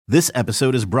This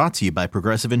episode is brought to you by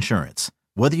Progressive Insurance.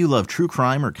 Whether you love true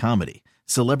crime or comedy,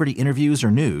 celebrity interviews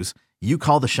or news, you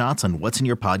call the shots on what's in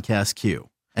your podcast queue.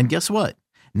 And guess what?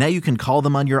 Now you can call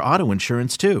them on your auto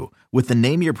insurance too with the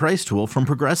Name Your Price tool from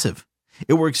Progressive.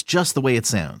 It works just the way it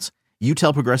sounds. You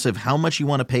tell Progressive how much you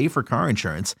want to pay for car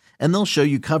insurance, and they'll show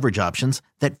you coverage options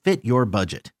that fit your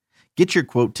budget. Get your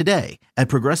quote today at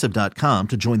Progressive.com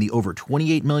to join the over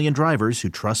 28 million drivers who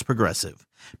trust Progressive.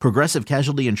 Progressive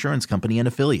Casualty Insurance Company and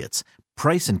Affiliates.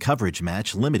 Price and coverage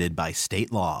match limited by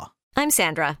state law. I'm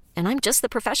Sandra, and I'm just the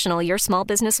professional your small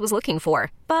business was looking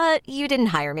for. But you didn't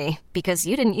hire me because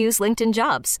you didn't use LinkedIn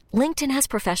Jobs. LinkedIn has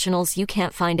professionals you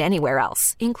can't find anywhere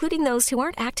else, including those who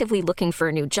aren't actively looking for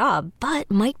a new job, but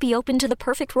might be open to the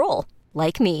perfect role,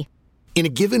 like me. In a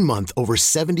given month, over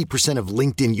 70% of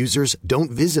LinkedIn users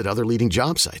don't visit other leading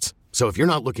job sites. So if you're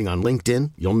not looking on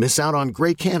LinkedIn, you'll miss out on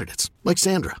great candidates like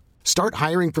Sandra. Start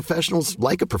hiring professionals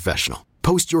like a professional.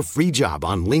 Post your free job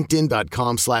on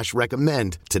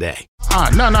linkedin.com/recommend today.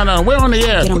 No. We're on the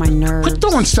air. Get on my nerves. Quit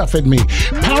throwing stuff at me.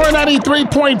 Power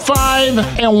 93.5.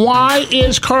 And why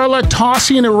is Carla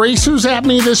tossing erasers at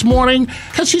me this morning?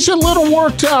 Because she's a little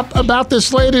worked up about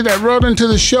this lady that wrote into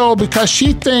the show because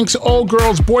she thinks old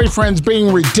girl's boyfriend's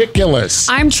being ridiculous.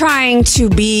 I'm trying to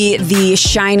be the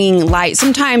shining light.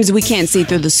 Sometimes we can't see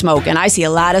through the smoke, and I see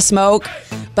a lot of smoke,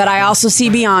 but I also see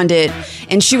beyond it.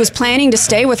 And she was planning to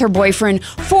stay with her boyfriend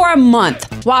for a month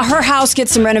while her house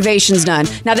gets some renovations done.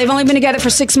 Now, they've only been together for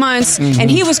 6 months,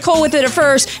 and he was cool with it at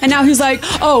first, and now he's like,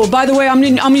 oh, by the way, I'm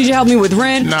need you to help me with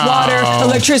rent, water,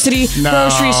 electricity,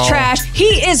 groceries, trash.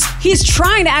 He's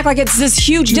trying to act like it's this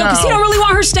huge deal because he don't really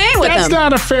want her staying with him. That's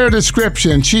not a fair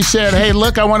description. She said, hey,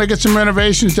 look, I want to get some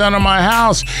renovations done on my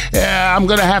house. I'm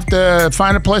going to have to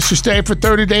find a place to stay for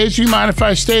 30 days. You mind if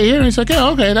I stay here? And he's like, yeah,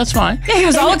 okay, that's fine. Yeah, he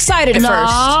was all excited at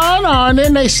first. No, and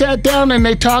then they sat down and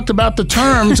they talked about the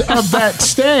terms of that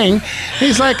staying.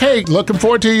 He's like, hey, looking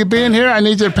forward to you being here. I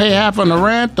need you to pay half on the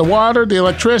rent, the water, the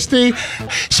electricity.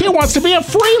 She wants to be a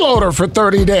freeloader for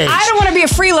 30 days. I don't want to be a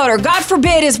freeloader. God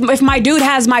forbid if my dude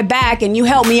has my back and you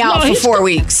help me out for 4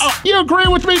 weeks. Oh, you agree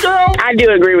with me, girl? I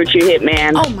do agree with you,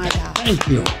 Hitman. Oh, my God. Thank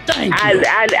you.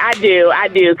 I do.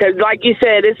 Because like you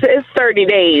said, it's 30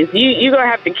 days. You're going to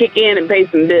have to kick in and pay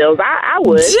some bills. I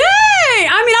would. Dang!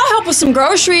 I mean, I'll help with some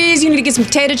groceries. You need to get some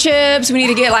potato chips. We need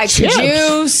to get, like,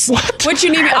 juice. What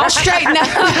you need? I'll straighten up.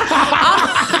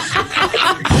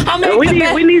 I'll make we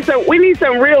need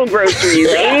some real groceries.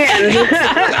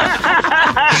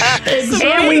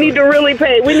 And we need to really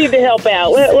pay. We need to help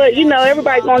out. Well,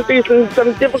 everybody's going through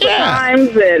some difficult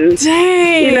times. And,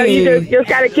 dang. You just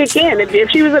got to kick in.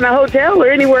 If she was in a hotel or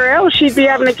anywhere else, she'd be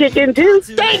having to kick in, too.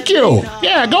 Thank you.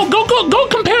 Yeah, go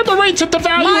compare the rates at the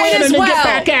Value Inn and then get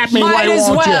back at me. Why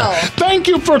won't you? Thank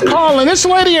you for calling. This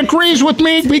lady agrees with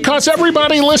me because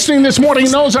everybody listening this morning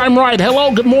knows I'm right.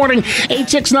 Hello, good morning.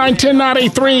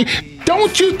 869-1093.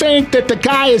 Don't you think that the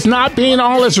guy is not being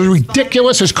all as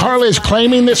ridiculous as Carla is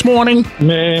claiming this morning?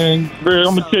 Man, bro,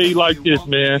 I'm going to tell you like this,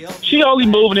 man. She only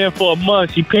moving in for a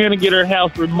month. She paying to get her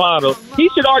house remodeled. He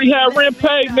should already have rent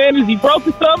paid, man. Is he broke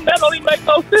or something? That don't even make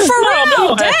no sense. For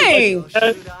real? Dang.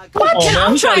 Come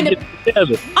on, man.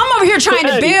 I'm over here trying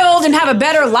to build and have a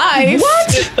better life.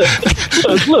 What?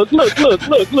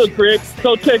 Look, Greg.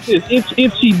 So check this.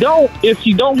 If she don't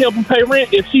help him pay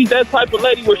rent, if she's that type of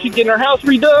lady where she getting her house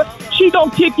redone, she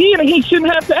don't kick in and he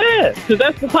shouldn't have to ask. Because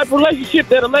that's the type of relationship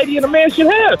that a lady and a man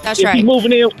should have. That's right. If he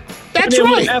moving in. That's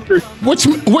right.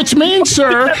 Which means,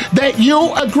 sir, that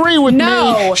you agree with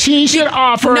me. She should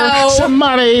offer some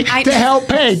money to help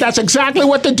pay. That's exactly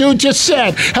what the dude just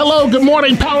said. Hello, good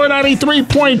morning, Power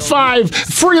 93.5,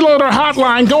 Freeloader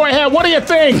Hotline. Go ahead. What do you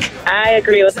think? I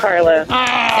agree with Carla.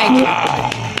 Thank you.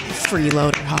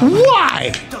 Freeloader Hotline.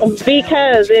 Why?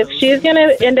 Because if she's going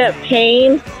to end up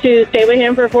paying to stay with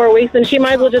him for 4 weeks, then she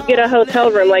might as well just get a hotel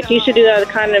room. Like, he should do that out of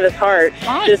the kindness of his heart,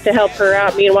 just to help her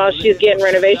out. Meanwhile, she's getting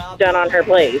renovations done on her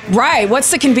place. Right.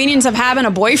 What's the convenience of having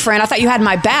a boyfriend? I thought you had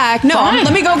my back. No,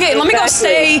 let me go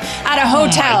stay at a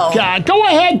hotel. Oh my God. Go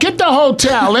ahead, get the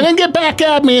hotel, and then get back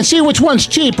at me and see which one's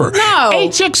cheaper. No.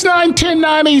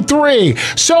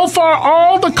 869-1093. So far,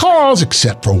 all the calls,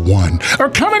 except for one, are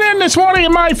coming in this morning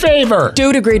in my favor.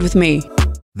 Dude agreed with me.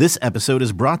 This episode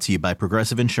is brought to you by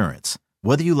Progressive Insurance.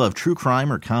 Whether you love true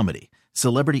crime or comedy,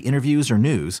 celebrity interviews or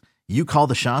news, you call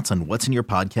the shots on what's in your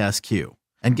podcast queue.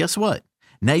 And guess what?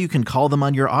 Now you can call them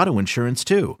on your auto insurance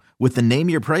too with the Name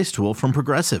Your Price tool from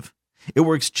Progressive. It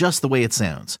works just the way it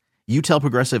sounds. You tell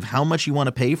Progressive how much you want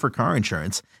to pay for car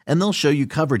insurance, and they'll show you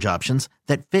coverage options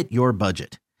that fit your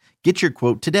budget. Get your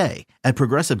quote today at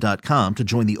Progressive.com to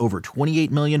join the over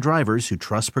 28 million drivers who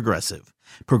trust Progressive.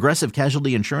 Progressive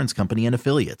Casualty Insurance Company and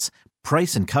Affiliates.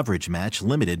 Price and coverage match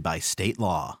limited by state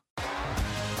law.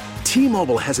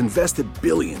 T-Mobile has invested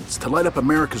billions to light up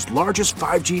America's largest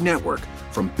 5G network,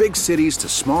 from big cities to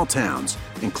small towns,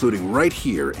 including right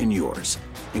here in yours.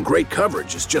 And great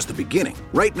coverage is just the beginning.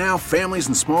 Right now, families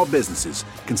and small businesses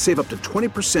can save up to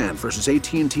 20% versus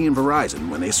AT&T and Verizon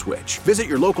when they switch. Visit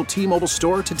your local T-Mobile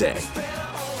store today.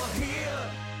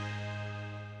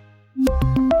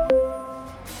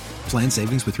 Plan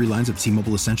savings with 3 lines of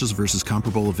T-Mobile Essentials versus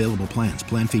comparable available plans.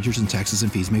 Plan features and taxes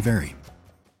and fees may vary.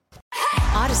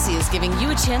 Odyssey is giving you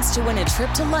a chance to win a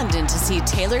trip to London to see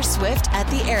Taylor Swift at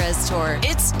the Eras Tour.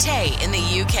 It's Tay in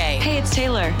the UK. Hey, it's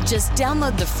Taylor. Just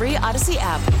download the free Odyssey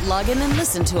app, log in and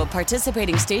listen to a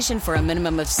participating station for a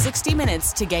minimum of 60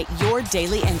 minutes to get your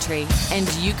daily entry.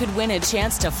 And you could win a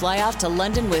chance to fly off to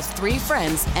London with 3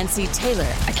 friends and see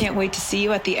Taylor. I can't wait to see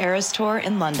you at the Eras Tour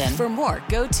in London. For more,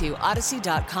 go to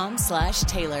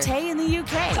odyssey.com/Taylor. Tay in the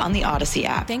UK. It's on the Odyssey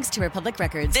app. Thanks to Republic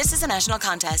Records. This is a national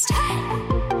contest.